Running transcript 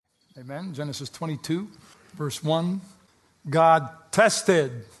Amen. Genesis 22, verse 1. God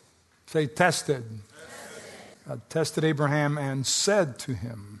tested. Say tested. God tested Abraham and said to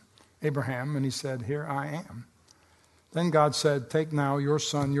him, Abraham, and he said, here I am. Then God said, take now your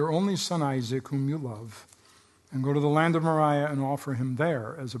son, your only son Isaac, whom you love, and go to the land of Moriah and offer him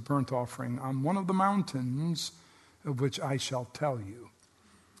there as a burnt offering on one of the mountains of which I shall tell you.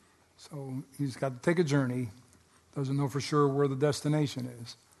 So he's got to take a journey. Doesn't know for sure where the destination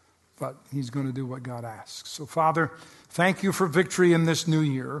is, but he's going to do what God asks. So Father, thank you for victory in this new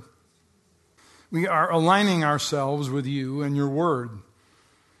year. We are aligning ourselves with you and your word.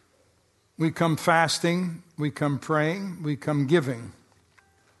 We come fasting, we come praying, we come giving,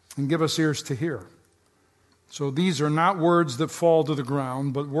 and give us ears to hear. So these are not words that fall to the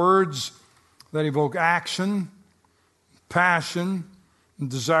ground, but words that evoke action, passion,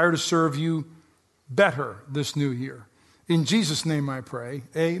 and desire to serve you better this new year. In Jesus' name I pray,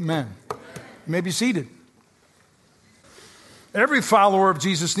 amen. You may be seated. Every follower of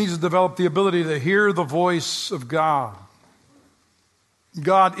Jesus needs to develop the ability to hear the voice of God.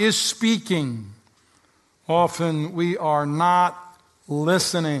 God is speaking. Often we are not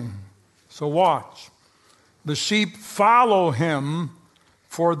listening. So watch. The sheep follow him,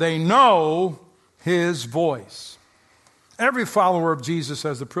 for they know his voice. Every follower of Jesus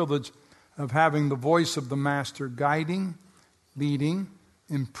has the privilege of having the voice of the Master guiding, leading,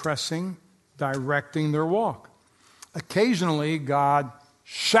 impressing, directing their walk. Occasionally, God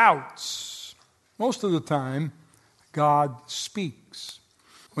shouts. Most of the time, God speaks.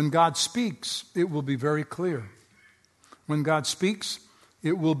 When God speaks, it will be very clear. When God speaks,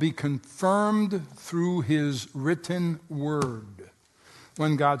 it will be confirmed through his written word.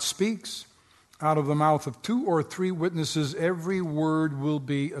 When God speaks, out of the mouth of 2 or 3 witnesses, every word will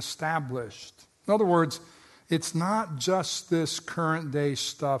be established. In other words, it's not just this current day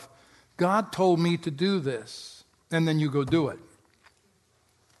stuff. God told me to do this, and then you go do it.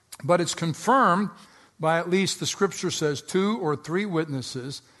 But it's confirmed by, at least the scripture says, 2 or 3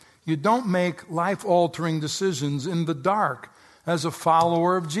 witnesses. You don't make life-altering decisions in the dark as a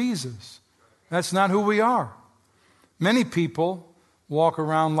follower of Jesus. That's not who we are. Many people walk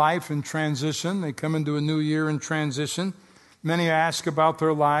around life in transition. They come into a new year in transition. Many ask about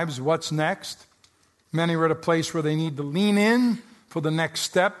their lives, what's next? Many are at a place where they need to lean in for the next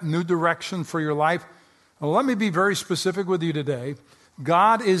step, new direction for your life. Well, let me be very specific with you today.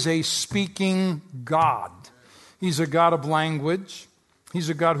 God is a speaking God. He's a God of language. He's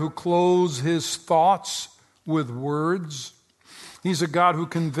a God who clothes his thoughts with words. He's a God who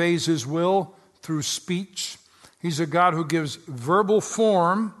conveys his will through speech. He's a God who gives verbal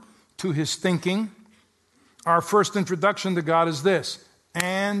form to his thinking. Our first introduction to God is this: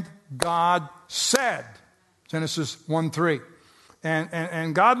 and God said, Genesis 1:3.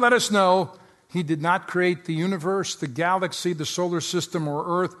 And God let us know he did not create the universe, the galaxy, the solar system,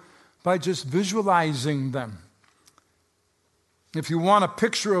 or earth by just visualizing them. If you want a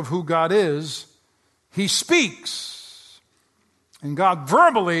picture of who God is, he speaks. And God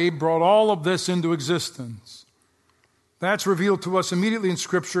verbally brought all of this into existence. That's revealed to us immediately in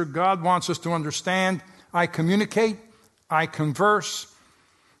Scripture. God wants us to understand, I communicate, I converse.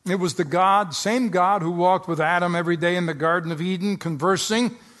 It was the same God who walked with Adam every day in the Garden of Eden,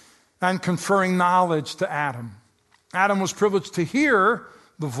 conversing and conferring knowledge to Adam. Adam was privileged to hear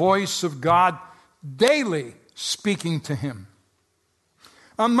the voice of God daily speaking to him.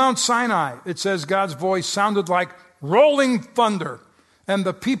 On Mount Sinai, it says God's voice sounded like rolling thunder, and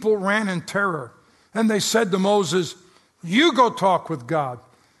the people ran in terror. And they said to Moses, you go talk with God.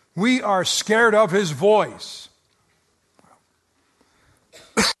 We are scared of his voice.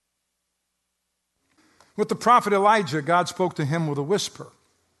 With the prophet Elijah, God spoke to him with a whisper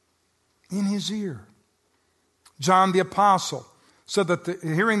in his ear. John the Apostle said that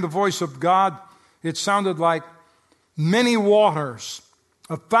hearing the voice of God, it sounded like many waters,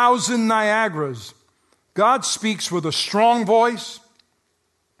 1,000 Niagaras. God speaks with a strong voice.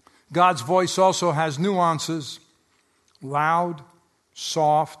 God's voice also has nuances: loud,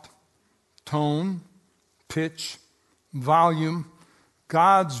 soft, tone, pitch, volume.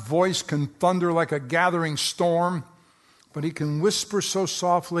 God's voice can thunder like a gathering storm, but he can whisper so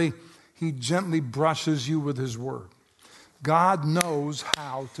softly, he gently brushes you with his word. God knows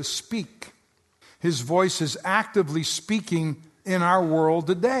how to speak. His voice is actively speaking in our world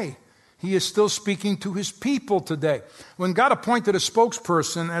today. He is still speaking to his people today. When God appointed a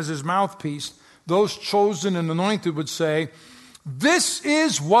spokesperson as his mouthpiece, those chosen and anointed would say, this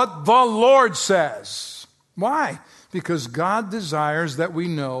is what the Lord says. Why? Because God desires that we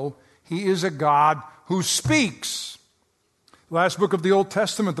know he is a God who speaks. The last book of the Old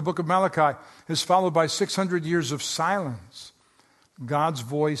Testament, the book of Malachi, is followed by 600 years of silence. God's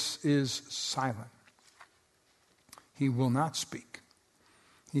voice is silent. He will not speak.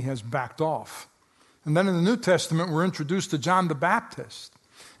 He has backed off. And then in the New Testament, we're introduced to John the Baptist.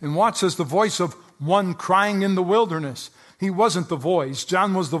 And watch as the voice of one crying in the wilderness. He wasn't the voice.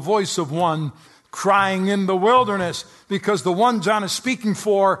 John was the voice of one crying in the wilderness, because the one John is speaking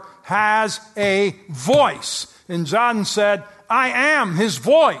for has a voice. And John said, I am his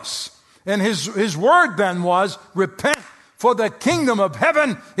voice. And his word then was, repent, for the kingdom of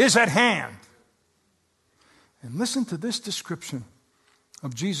heaven is at hand. And listen to this description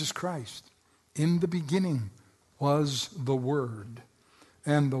of Jesus Christ. In the beginning was the Word,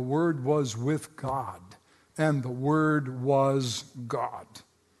 and the Word was with God, and the Word was God.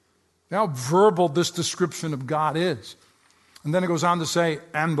 How verbal this description of God is. And then it goes on to say,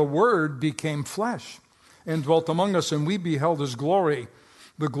 and the Word became flesh and dwelt among us, and we beheld his glory,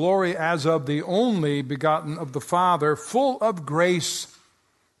 the glory as of the only begotten of the Father, full of grace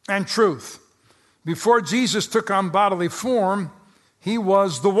and truth. Before Jesus took on bodily form, he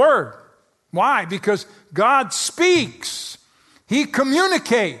was the Word. Why? Because God speaks. He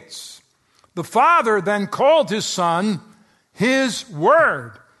communicates. The Father then called his Son his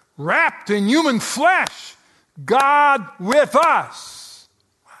Word, wrapped in human flesh, God with us.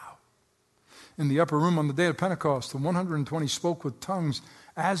 Wow. In the upper room on the day of Pentecost, the 120 spoke with tongues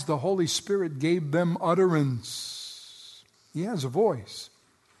as the Holy Spirit gave them utterance. He has a voice.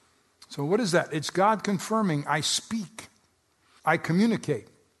 So what is that? It's God confirming, I speak, I communicate.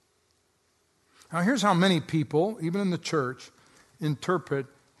 Now here's how many people, even in the church, interpret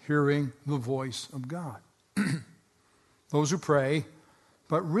hearing the voice of God. Those who pray,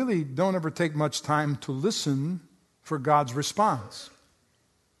 but really don't ever take much time to listen for God's response.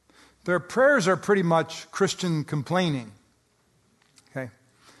 Their prayers are pretty much Christian complaining. Okay?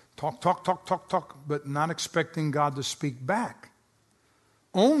 Talk, but not expecting God to speak back.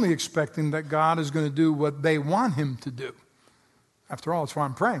 Only expecting that God is going to do what they want him to do. After all, that's why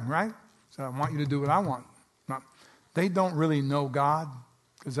I'm praying, right? So I want you to do what I want. No, they don't really know God,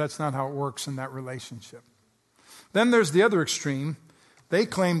 because that's not how it works in that relationship. Then there's the other extreme. They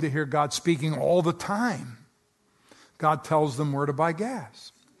claim to hear God speaking all the time. God tells them where to buy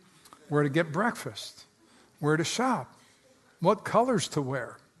gas, where to get breakfast, where to shop, what colors to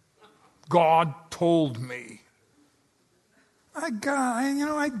wear. God told me. I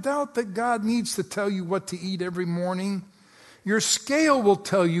doubt that God needs to tell you what to eat every morning. Your scale will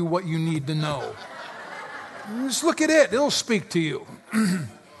tell you what you need to know. Just look at it. It'll speak to you.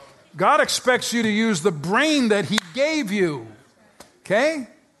 God expects you to use the brain that he gave you. Okay?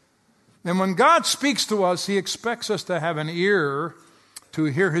 And when God speaks to us, he expects us to have an ear to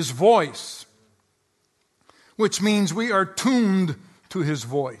hear his voice, which means we are tuned to his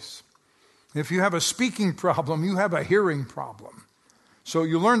voice. If you have a speaking problem, you have a hearing problem. So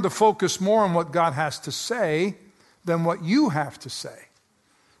you learn to focus more on what God has to say than what you have to say.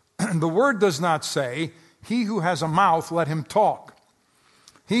 The word does not say, he who has a mouth, let him talk.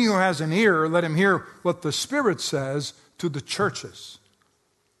 He who has an ear, let him hear what the Spirit says to the churches.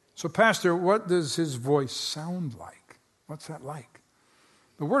 So, Pastor, what does his voice sound like? What's that like?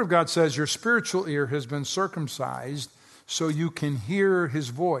 The Word of God says your spiritual ear has been circumcised so you can hear his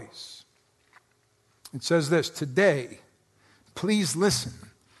voice. It says this, today, please listen.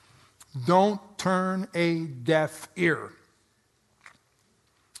 Don't turn a deaf ear.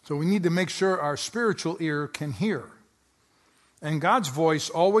 So we need to make sure our spiritual ear can hear. And God's voice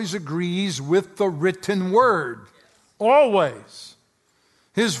always agrees with the written word. Always.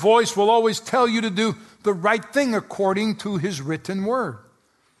 His voice will always tell you to do the right thing according to his written word.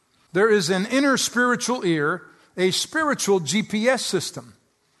 There is an inner spiritual ear, a spiritual GPS system.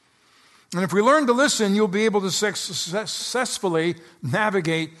 And if we learn to listen, you'll be able to successfully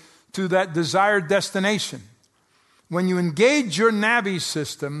navigate to that desired destination. When you engage your Navi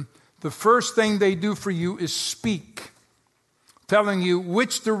system, the first thing they do for you is speak, telling you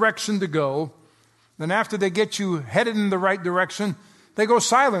which direction to go. Then after they get you headed in the right direction, they go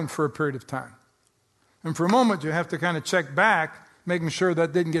silent for a period of time. And for a moment, you have to kind of check back, making sure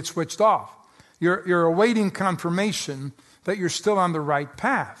that didn't get switched off. You're awaiting confirmation that you're still on the right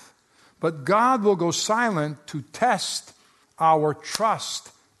path. But God will go silent to test our trust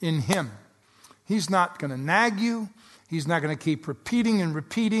in him. He's not going to nag you. He's not going to keep repeating and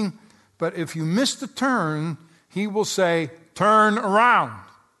repeating. But if you miss the turn, he will say, turn around.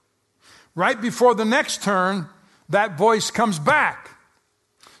 Right before the next turn, that voice comes back.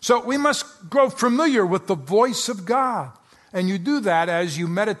 So we must grow familiar with the voice of God. And you do that as you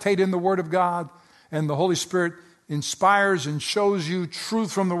meditate in the Word of God and the Holy Spirit inspires and shows you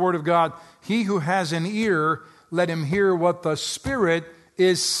truth from the Word of God. He who has an ear, let him hear what the Spirit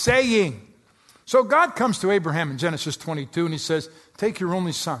is saying. So God comes to Abraham in Genesis 22 and he says, take your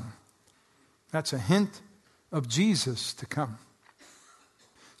only son. That's a hint of Jesus to come.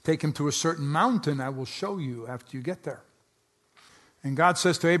 Take him to a certain mountain I will show you after you get there. And God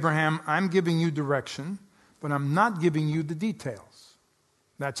says to Abraham, I'm giving you direction, but I'm not giving you the details.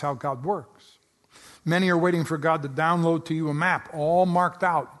 That's how God works. Many are waiting for God to download to you a map, all marked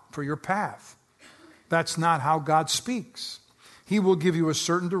out for your path. That's not how God speaks. He will give you a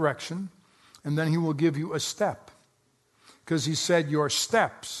certain direction, and then he will give you a step. Because he said your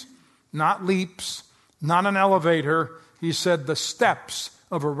steps, not leaps, not an elevator. He said the steps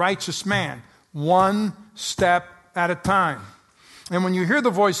of a righteous man, one step at a time. And when you hear the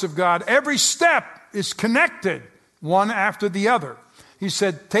voice of God, every step is connected, one after the other. He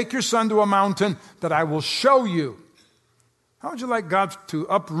said, take your son to a mountain that I will show you. How would you like God to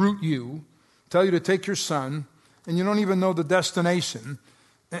uproot you, tell you to take your son, and you don't even know the destination?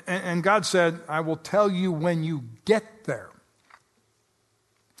 And God said, I will tell you when you get there.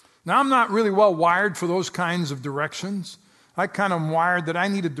 Now, I'm not really well wired for those kinds of directions. I kind of am wired that I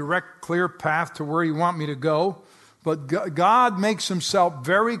need a direct, clear path to where you want me to go. But God makes himself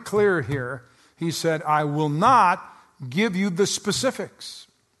very clear here. He said, I will not give you the specifics.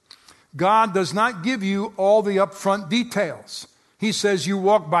 God does not give you all the upfront details. He says you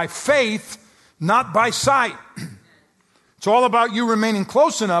walk by faith, not by sight. It's all about you remaining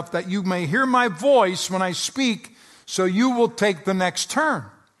close enough that you may hear my voice when I speak, so you will take the next turn.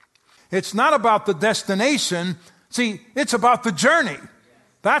 It's not about the destination. See, it's about the journey.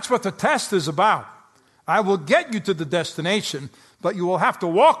 That's what the test is about. I will get you to the destination, but you will have to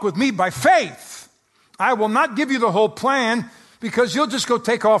walk with me by faith. I will not give you the whole plan because you'll just go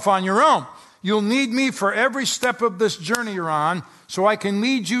take off on your own. You'll need me for every step of this journey you're on so I can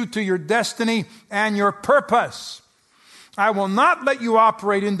lead you to your destiny and your purpose. I will not let you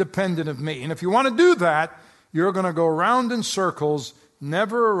operate independent of me. And if you want to do that, you're going to go around in circles,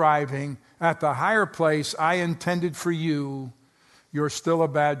 never arriving at the higher place I intended for you. You're still a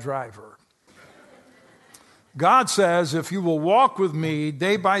bad driver. God says, if you will walk with me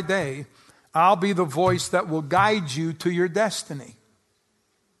day by day, I'll be the voice that will guide you to your destiny.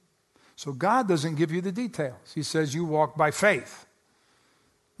 So God doesn't give you the details. He says you walk by faith.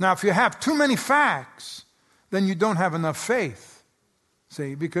 Now, if you have too many facts, then you don't have enough faith.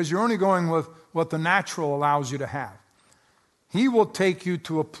 See, because you're only going with what the natural allows you to have. He will take you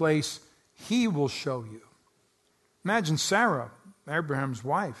to a place he will show you. Imagine Sarah, Abraham's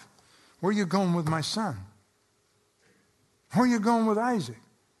wife. Where are you going with my son? Where are you going with Isaac?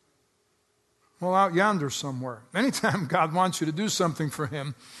 Well, out yonder somewhere. Anytime God wants you to do something for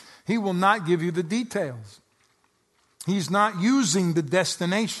him, he will not give you the details. He's not using the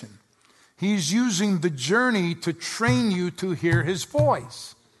destination. He's using the journey to train you to hear his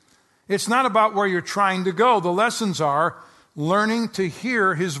voice. It's not about where you're trying to go. The lessons are learning to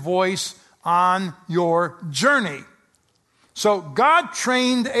hear his voice on your journey. So God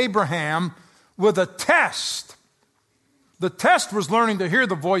trained Abraham with a test. The test was learning to hear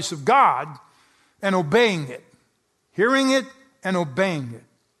the voice of God and obeying it. Hearing it and obeying it.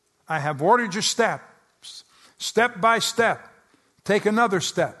 I have ordered your steps, step by step. Take another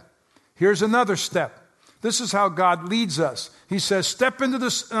step. Here's another step. This is how God leads us. He says, step into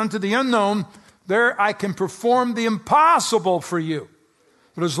the unknown. There I can perform the impossible for you.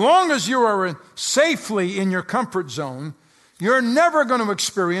 But as long as you are safely in your comfort zone, you're never going to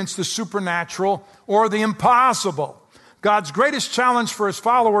experience the supernatural or the impossible. God's greatest challenge for his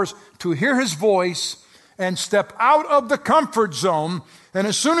followers to hear his voice and step out of the comfort zone. And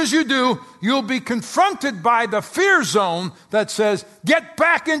as soon as you do, you'll be confronted by the fear zone that says, get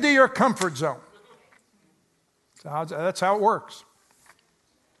back into your comfort zone. That's how it works.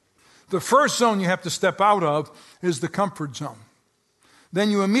 The first zone you have to step out of is the comfort zone.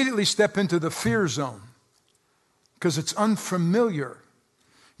 Then you immediately step into the fear zone because it's unfamiliar.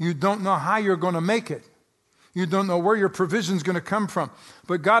 You don't know how you're going to make it. You don't know where your provision is going to come from.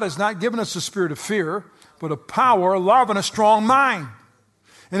 But God has not given us a spirit of fear, but of power, love, and a strong mind.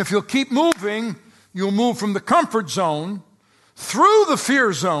 And if you'll keep moving, you'll move from the comfort zone, through the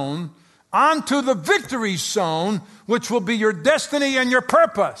fear zone, onto the victory zone, which will be your destiny and your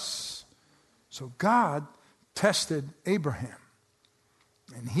purpose. So God tested Abraham,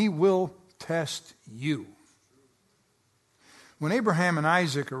 and he will test you. When Abraham and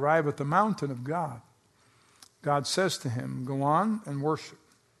Isaac arrive at the mountain of God, God says to him, go on and worship.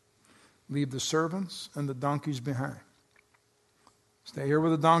 Leave the servants and the donkeys behind. Stay here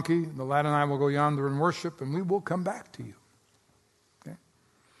with the donkey. The lad and I will go yonder and worship, and we will come back to you. Okay?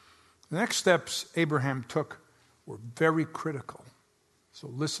 The next steps Abraham took were very critical. So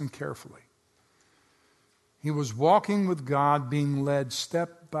listen carefully. He was walking with God, being led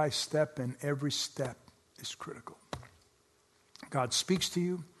step by step, and every step is critical. God speaks to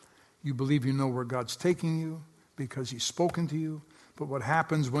you. You believe you know where God's taking you because he's spoken to you. But what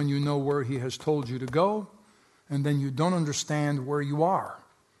happens when you know where he has told you to go, and then you don't understand where you are?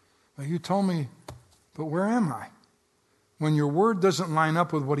 Well, you told me, but where am I? When your word doesn't line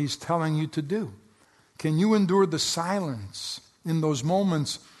up with what he's telling you to do. Can you endure the silence in those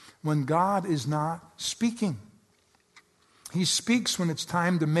moments when God is not speaking? He speaks when it's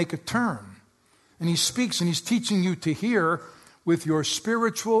time to make a turn. And he speaks and he's teaching you to hear with your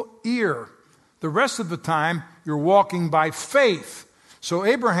spiritual ear. The rest of the time, you're walking by faith. So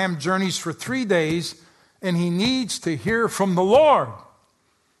Abraham journeys for 3 days, and he needs to hear from the Lord.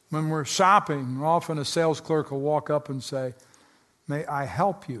 When we're shopping, often a sales clerk will walk up and say, "May I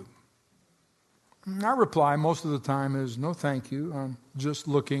help you?" And our reply most of the time is, "No, thank you. I'm just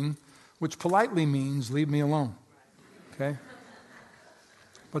looking," which politely means, "Leave me alone." Okay?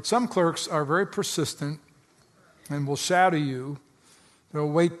 But some clerks are very persistent and will shout at you. They'll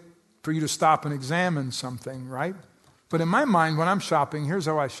wait for you to stop and examine something, right? But in my mind, when I'm shopping, here's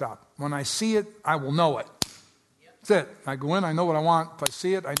how I shop. When I see it, I will know it. That's it. I go in, I know what I want. If I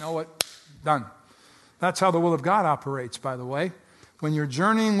see it, I know it. Done. That's how the will of God operates, by the way. When you're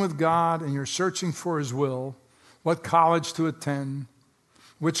journeying with God and you're searching for his will, what college to attend,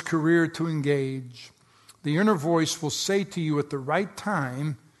 which career to engage, the inner voice will say to you at the right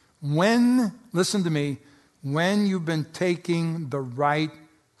time when, listen to me, when you've been taking the right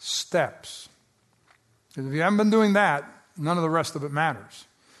steps. Because if you haven't been doing that, none of the rest of it matters.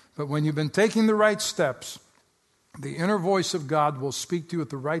 But when you've been taking the right steps, the inner voice of God will speak to you at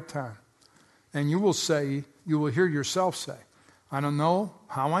the right time. And you will hear yourself say, "I don't know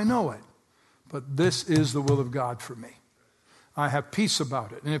how I know it, but this is the will of God for me. I have peace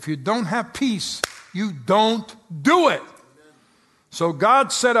about it." And if you don't have peace, you don't do it. So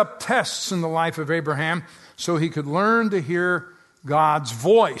God set up tests in the life of Abraham so he could learn to hear God's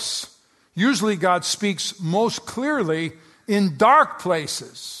voice. Usually God speaks most clearly in dark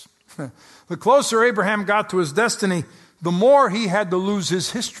places. The closer Abraham got to his destiny, the more he had to lose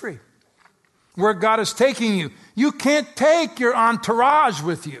his history. Where God is taking you, you can't take your entourage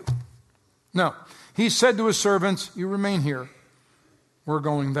with you. No. He said to his servants, "You remain here. We're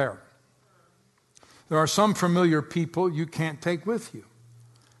going there." There are some familiar people you can't take with you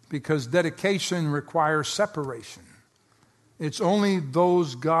because dedication requires separation. It's only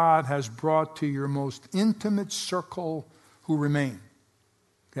those God has brought to your most intimate circle who remain.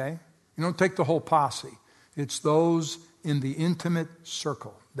 Okay? You don't take the whole posse. It's those in the intimate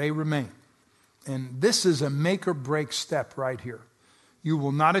circle. They remain. And this is a make or break step right here. You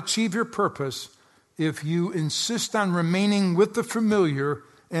will not achieve your purpose if you insist on remaining with the familiar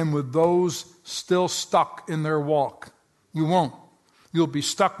and with those still stuck in their walk. You won't. You'll be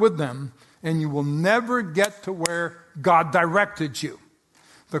stuck with them, and you will never get to where God directed you.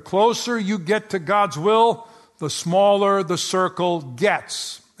 The closer you get to God's will, the smaller the circle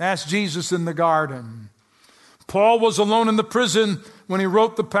gets. Ask Jesus in the garden. Paul was alone in the prison when he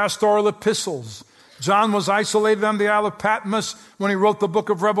wrote the pastoral epistles. John was isolated on the Isle of Patmos when he wrote the book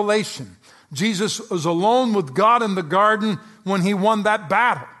of Revelation. Jesus was alone with God in the garden when he won that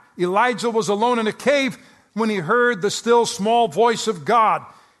battle. Elijah was alone in a cave when he heard the still small voice of God.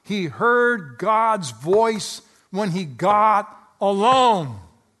 He heard God's voice when he got alone.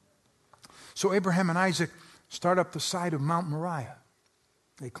 So Abraham and Isaac start up the side of Mount Moriah.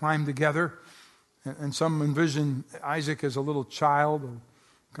 They climb together, and some envision Isaac as a little child,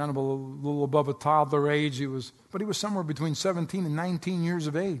 kind of a little above a toddler age. But he was somewhere between 17 and 19 years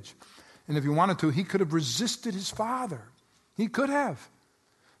of age. And if he wanted to, he could have resisted his father. He could have.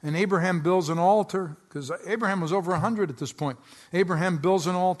 And Abraham builds an altar, because Abraham was over 100 at this point. Abraham builds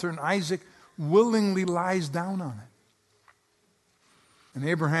an altar, and Isaac willingly lies down on it. And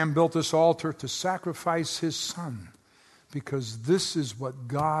Abraham built this altar to sacrifice his son, because this is what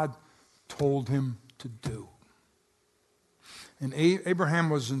God told him to do. And Abraham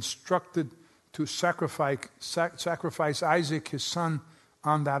was instructed to sacrifice Isaac, his son,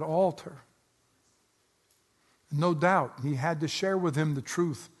 on that altar. No doubt, he had to share with him the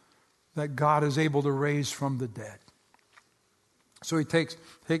truth that God is able to raise from the dead. So he take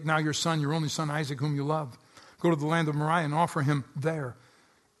now your son, your only son Isaac, whom you love. Go to the land of Moriah and offer him there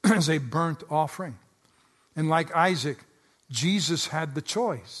as a burnt offering. And like Isaac, Jesus had the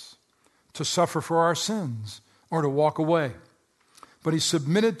choice to suffer for our sins or to walk away. but he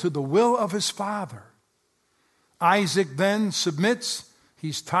submitted to the will of his father. Isaac then submits.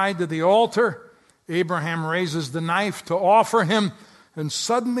 He's tied to the altar. Abraham raises the knife to offer him, and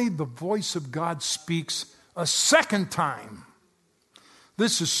suddenly the voice of God speaks a second time.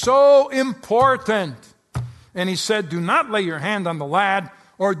 This is so important. And he said, do not lay your hand on the lad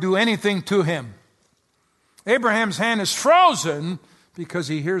or do anything to him. Abraham's hand is frozen because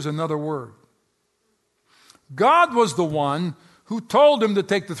he hears another word. God was the one who told him to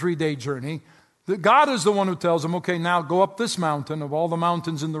take the 3-day journey. God is the one who tells him, okay, now go up this mountain. Of all the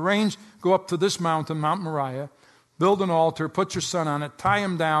mountains in the range, go up to this mountain, Mount Moriah, build an altar, put your son on it, tie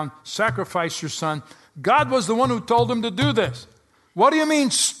him down, sacrifice your son. God was the one who told him to do this. What do you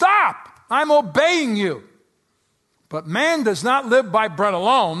mean, stop? I'm obeying you. But man does not live by bread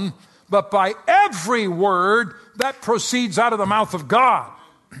alone, but by every word that proceeds out of the mouth of God.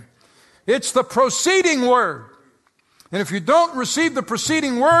 It's the proceeding word. And if you don't receive the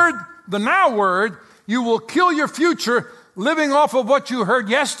preceding word, the now word, you will kill your future living off of what you heard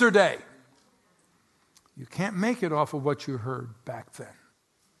yesterday. You can't make it off of what you heard back then.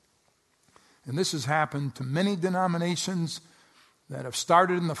 And this has happened to many denominations that have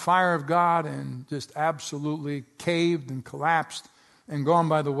started in the fire of God and just absolutely caved and collapsed and gone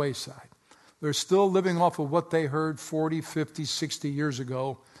by the wayside. They're still living off of what they heard 40, 50, 60 years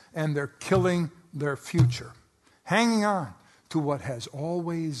ago, and they're killing their future, hanging on to what has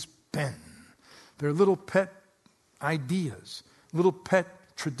always been. Their little pet ideas, little pet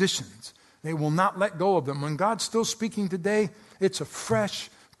traditions. They will not let go of them. When God's still speaking today, it's a fresh,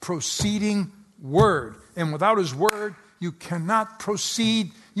 proceeding word. And without his word, you cannot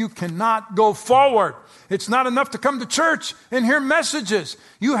proceed. You cannot go forward. It's not enough to come to church and hear messages.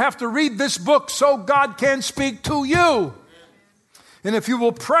 You have to read this book so God can speak to you. And if you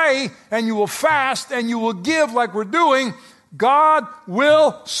will pray and you will fast and you will give like we're doing, God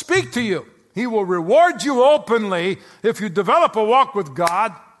will speak to you. He will reward you openly if you develop a walk with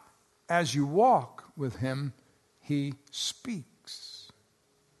God. As you walk with him, he speaks.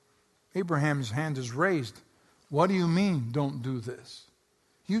 Abraham's hand is raised. What do you mean, don't do this?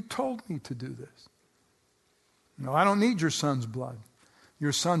 You told me to do this. No, I don't need your son's blood.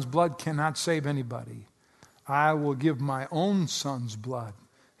 Your son's blood cannot save anybody. I will give my own son's blood.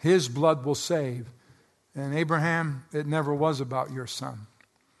 His blood will save. And Abraham, it never was about your son.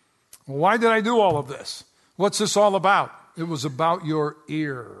 Well, why did I do all of this? What's this all about? It was about your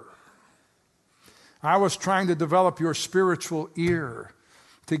ear. I was trying to develop your spiritual ear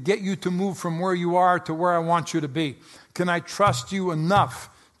to get you to move from where you are to where I want you to be. Can I trust you enough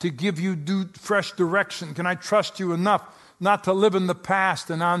to give you fresh direction? Can I trust you enough not to live in the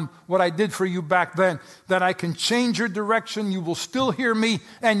past and on what I did for you back then, that I can change your direction, you will still hear me,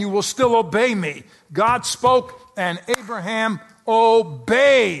 and you will still obey me? God spoke, and Abraham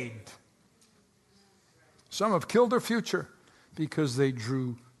obeyed. Some have killed their future because they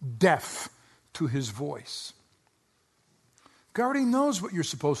drew deaf to his voice. God already knows what you're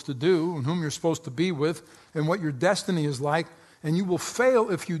supposed to do and whom you're supposed to be with and what your destiny is like, and you will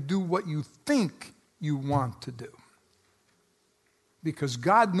fail if you do what you think you want to do. Because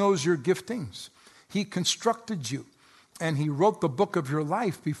God knows your giftings. He constructed you, and he wrote the book of your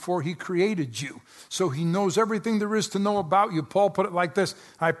life before he created you. So he knows everything there is to know about you. Paul put it like this: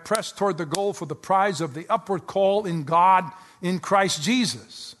 I press toward the goal for the prize of the upward call in God in Christ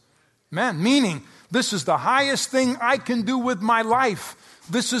Jesus. Man, meaning this is the highest thing I can do with my life.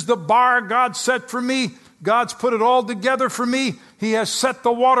 This is the bar God set for me. God's put it all together for me. He has set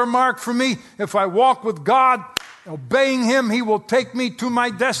the watermark for me. If I walk with God, obeying him, he will take me to my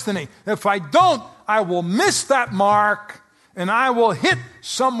destiny. If I don't, I will miss that mark and I will hit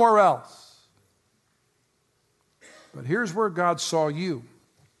somewhere else. But here's where God saw you.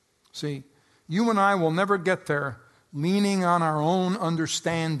 See, you and I will never get there leaning on our own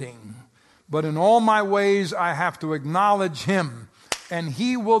understanding. But in all my ways, I have to acknowledge him, and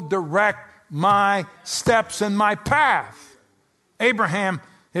he will direct my steps and my path. Abraham,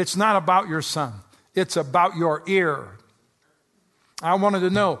 it's not about your son. It's about your ear. I wanted to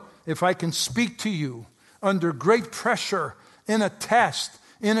know if I can speak to you under great pressure, in a test,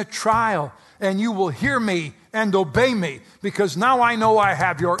 in a trial, and you will hear me and obey me, because now I know I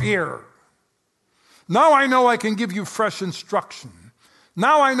have your ear. Now I know I can give you fresh instruction.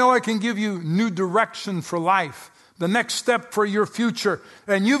 Now I know I can give you new direction for life, the next step for your future.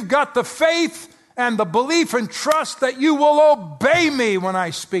 And you've got the faith and the belief and trust that you will obey me when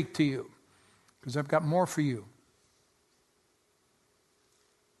I speak to you, because I've got more for you.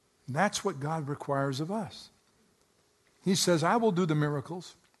 And that's what God requires of us. He says, I will do the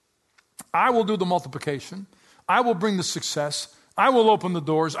miracles. I will do the multiplication. I will bring the success. I will open the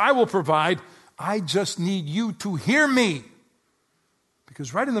doors. I will provide. I just need you to hear me.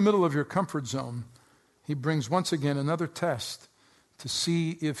 Because right in the middle of your comfort zone, he brings once again another test to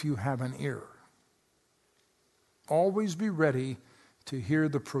see if you have an ear. Always be ready to hear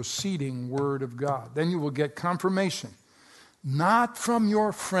the proceeding word of God. Then you will get confirmation. Not from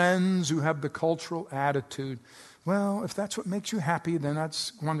your friends who have the cultural attitude. Well, if that's what makes you happy, then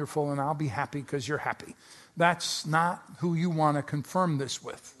that's wonderful, and I'll be happy because you're happy. That's not who you want to confirm this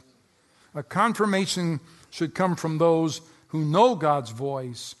with. A confirmation should come from those who know God's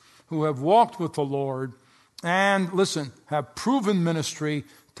voice, who have walked with the Lord, and, listen, have proven ministry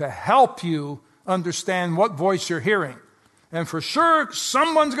to help you understand what voice you're hearing. And for sure,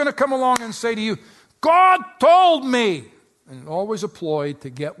 someone's going to come along and say to you, God told me. And always a ploy to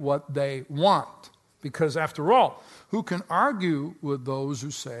get what they want. Because after all, who can argue with those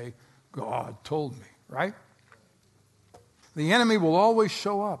who say, God told me, right? The enemy will always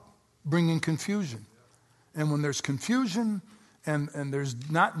show up, bringing confusion. And when there's confusion and there's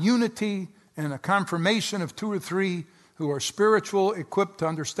not unity and a confirmation of two or three who are spiritual, equipped to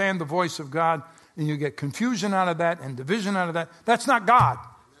understand the voice of God, and you get confusion out of that and division out of that, that's not God.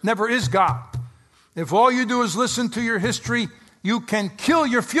 Never is God. If all you do is listen to your history, you can kill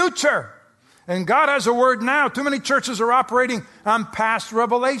your future. And God has a word now. Too many churches are operating on past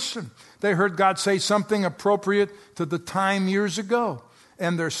revelation. They heard God say something appropriate to the time years ago.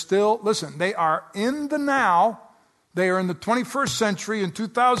 And they're still, listen, they are in the now. They are in the 21st century in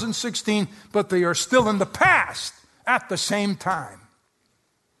 2016, but they are still in the past at the same time.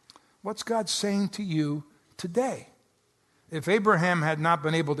 What's God saying to you today? If Abraham had not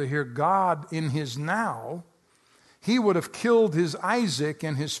been able to hear God in his now, he would have killed his Isaac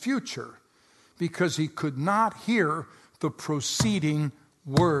and his future because he could not hear the proceeding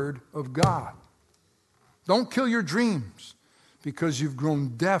word of God. Don't kill your dreams because you've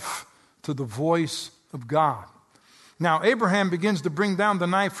grown deaf to the voice of God. Now, Abraham begins to bring down the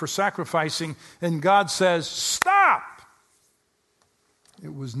knife for sacrificing, and God says, stop!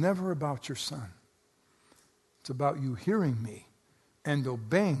 It was never about your son. It's about you hearing me and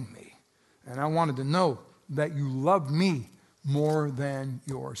obeying me. And I wanted to know that you love me more than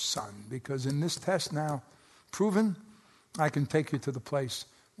your son. Because in this test now, proven, I can take you to the place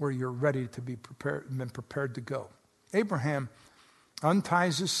where you're ready to be prepared to go. Abraham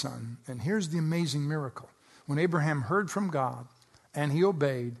unties his son, and here's the amazing miracle. When Abraham heard from God and he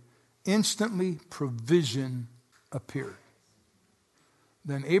obeyed, instantly provision appeared.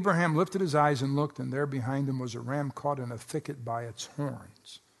 Then Abraham lifted his eyes and looked, and there behind him was a ram caught in a thicket by its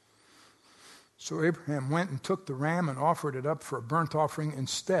horns. So Abraham went and took the ram and offered it up for a burnt offering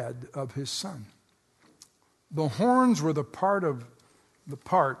instead of his son. The horns were that's the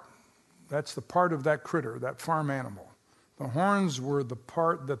part of that critter, that farm animal. The horns were the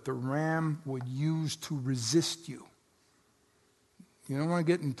part that the ram would use to resist you. You don't want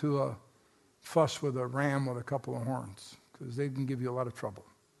to get into a fuss with a ram with a couple of horns, because they can give you a lot of trouble.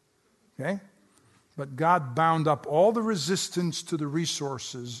 Okay? But God bound up all the resistance to the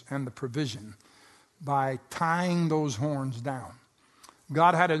resources and the provision by tying those horns down.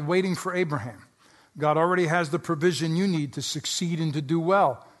 God had it waiting for Abraham. God already has the provision you need to succeed and to do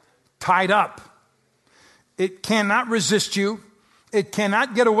well. Tied up. It cannot resist you. It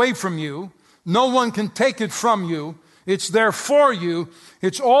cannot get away from you. No one can take it from you. It's there for you.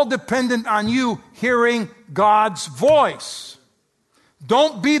 It's all dependent on you hearing God's voice.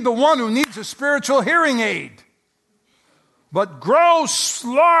 Don't be the one who needs a spiritual hearing aid, but grow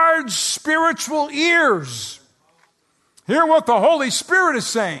large spiritual ears. Hear what the Holy Spirit is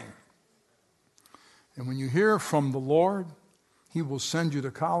saying. And when you hear from the Lord, He will send you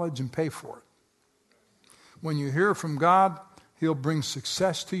to college and pay for it. When you hear from God, He'll bring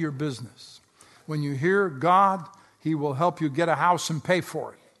success to your business. When you hear God, He will help you get a house and pay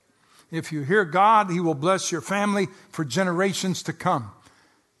for it. If you hear God, He will bless your family for generations to come.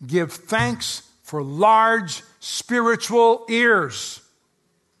 Give thanks for large spiritual ears.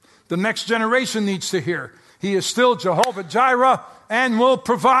 The next generation needs to hear. He is still Jehovah Jireh and will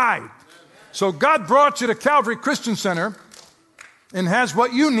provide. So God brought you to Calvary Christian Center and has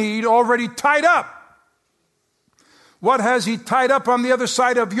what you need already tied up. What has He tied up on the other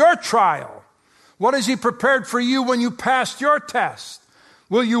side of your trial? What has He prepared for you when you passed your test?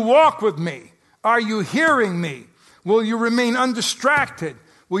 Will you walk with me? Are you hearing me? Will you remain undistracted?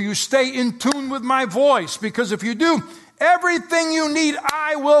 Will you stay in tune with my voice? Because if you do, everything you need,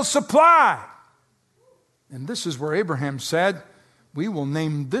 I will supply. And this is where Abraham said, we will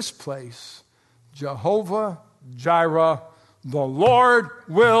name this place Jehovah Jireh. The Lord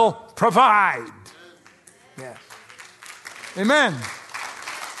will provide. Yes. Amen.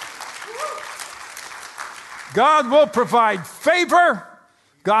 God will provide favor.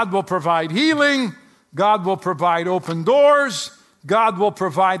 God will provide healing. God will provide open doors. God will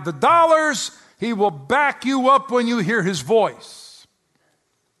provide the dollars. He will back you up when you hear his voice.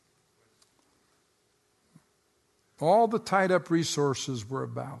 All the tied up resources were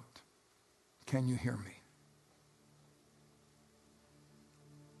about, can you hear me?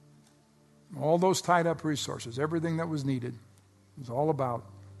 All those tied up resources, everything that was needed, was all about,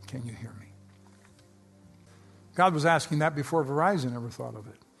 can you hear me? God was asking that before Verizon ever thought of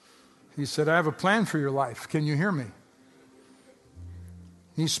it. He said, I have a plan for your life. Can you hear me?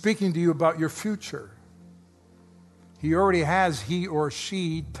 He's speaking to you about your future. He already has he or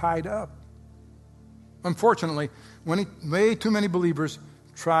she tied up. Unfortunately, way too many believers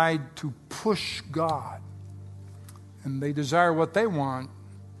tried to push God, and they desire what they want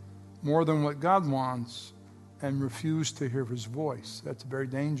more than what God wants and refuse to hear his voice. That's very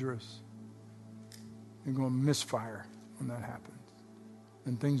dangerous. You're going to misfire when that happens.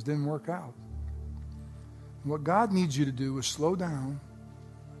 And things didn't work out. What God needs you to do is slow down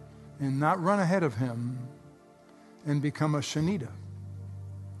and not run ahead of him and become a Shanita.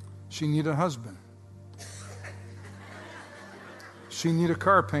 She need a husband. She need a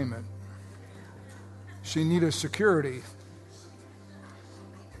car payment. She need a security.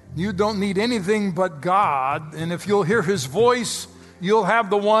 You don't need anything but God, and if you'll hear his voice, you'll have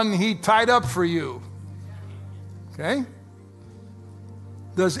the one he tied up for you. Okay?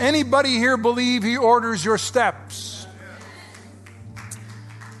 Does anybody here believe he orders your steps?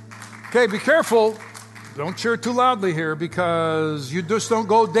 Okay, be careful. Don't cheer too loudly here, because you just don't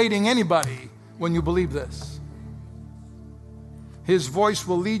go dating anybody when you believe this. His voice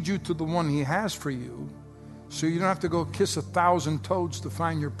will lead you to the one he has for you, so you don't have to go kiss 1,000 toads to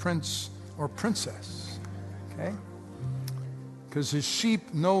find your prince or princess. Okay? Because his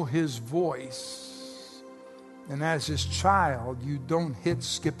sheep know his voice. And as his child, you don't hit,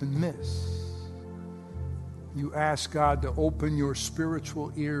 skip, and miss. You ask God to open your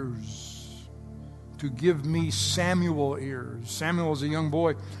spiritual ears, to give me Samuel ears. Samuel, as a young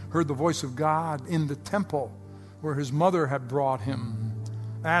boy, heard the voice of God in the temple where his mother had brought him.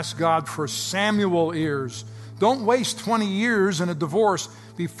 Ask God for Samuel ears. Don't waste 20 years in a divorce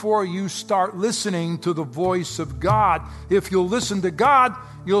before you start listening to the voice of God. If you'll listen to God,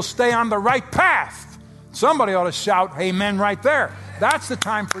 you'll stay on the right path. Somebody ought to shout amen right there. That's the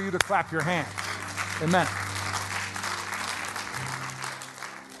time for you to clap your hands. Amen.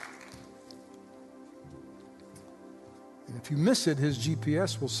 And if you miss it, his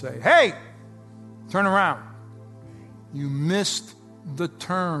GPS will say, hey, turn around. You missed the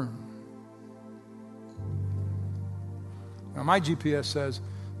turn. Now, my GPS says,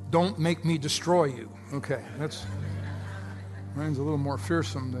 don't make me destroy you. Okay, mine's a little more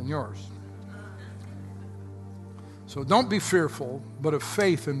fearsome than yours. So don't be fearful, but of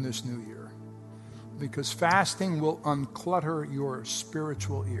faith in this new year, because fasting will unclutter your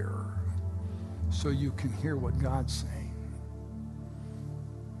spiritual ear so you can hear what God's saying.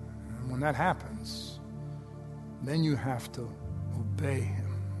 And when that happens, then you have to obey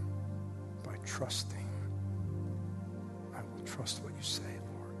him by trusting. I will trust what you say,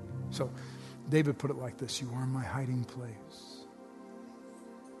 Lord. So David put it like this: you are my hiding place.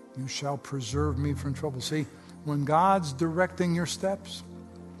 You shall preserve me from trouble. See, when God's directing your steps,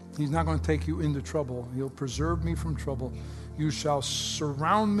 he's not going to take you into trouble. He'll preserve me from trouble. You shall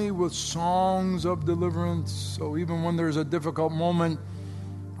surround me with songs of deliverance. So even when there's a difficult moment,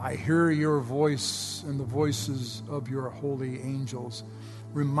 I hear your voice and the voices of your holy angels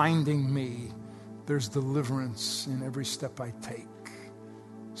reminding me there's deliverance in every step I take.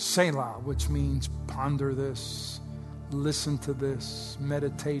 Selah, which means ponder this, listen to this,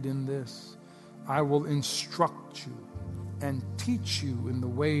 meditate in this. I will instruct you and teach you in the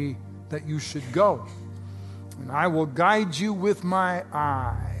way that you should go. And I will guide you with my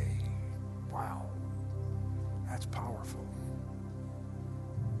eye. Wow. That's powerful.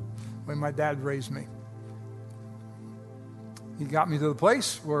 When my dad raised me, he got me to the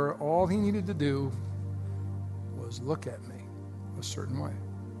place where all he needed to do was look at me a certain way.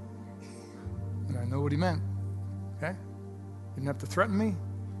 And I know what he meant. Okay? Didn't have to threaten me.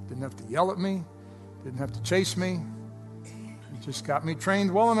 Didn't have to yell at me. Didn't have to chase me. He just got me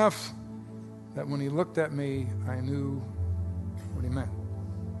trained well enough that when he looked at me, I knew what he meant.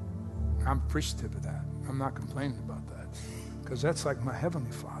 I'm appreciative of that. I'm not complaining about that, because that's like my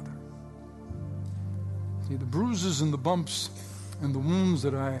Heavenly Father. See, the bruises and the bumps and the wounds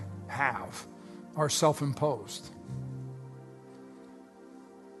that I have are self-imposed.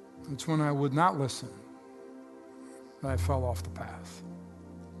 It's when I would not listen that I fell off the path.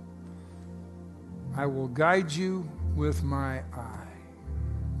 I will guide you with my eye.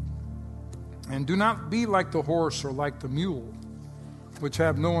 And do not be like the horse or like the mule, which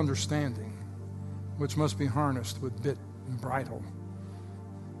have no understanding, which must be harnessed with bit and bridle.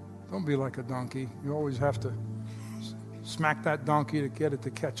 Don't be like a donkey. You always have to smack that donkey to get it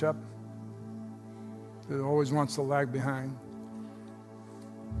to catch up. It always wants to lag behind.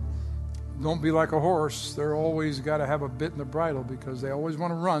 Don't be like a horse. They're always got to have a bit and a bridle because they always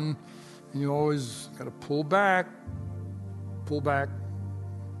want to run, and you always got to pull back, pull back.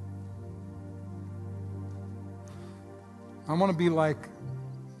 I want to be like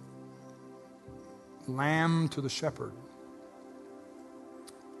lamb to the shepherd.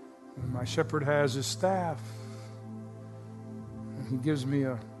 And my shepherd has his staff, and he gives me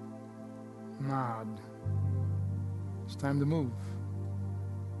a nod. It's time to move.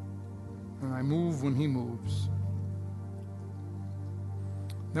 And I move when he moves.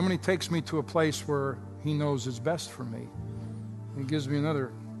 Then when he takes me to a place where he knows is best for me, he gives me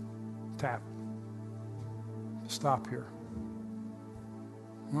another tap. Stop here.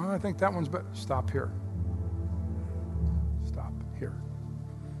 Well, I think that one's better. Stop here. Stop here.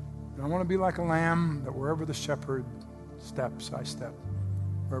 And I want to be like a lamb that wherever the shepherd steps, I step.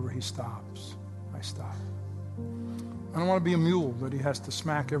 Wherever he stops, I stop. I don't want to be a mule that he has to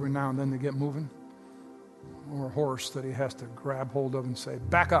smack every now and then to get moving, or a horse that he has to grab hold of and say,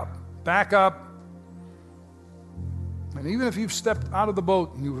 back up, back up. And even if you've stepped out of the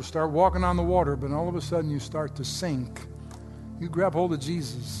boat and you will start walking on the water, but all of a sudden you start to sink, you grab hold of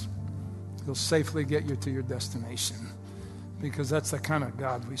Jesus. He'll safely get you to your destination, because that's the kind of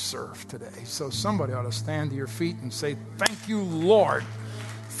God we serve today. So somebody ought to stand to your feet and say, thank you, Lord.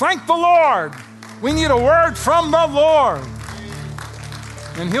 Thank the Lord. We need a word from the Lord.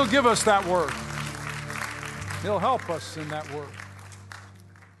 And he'll give us that word. He'll help us in that word.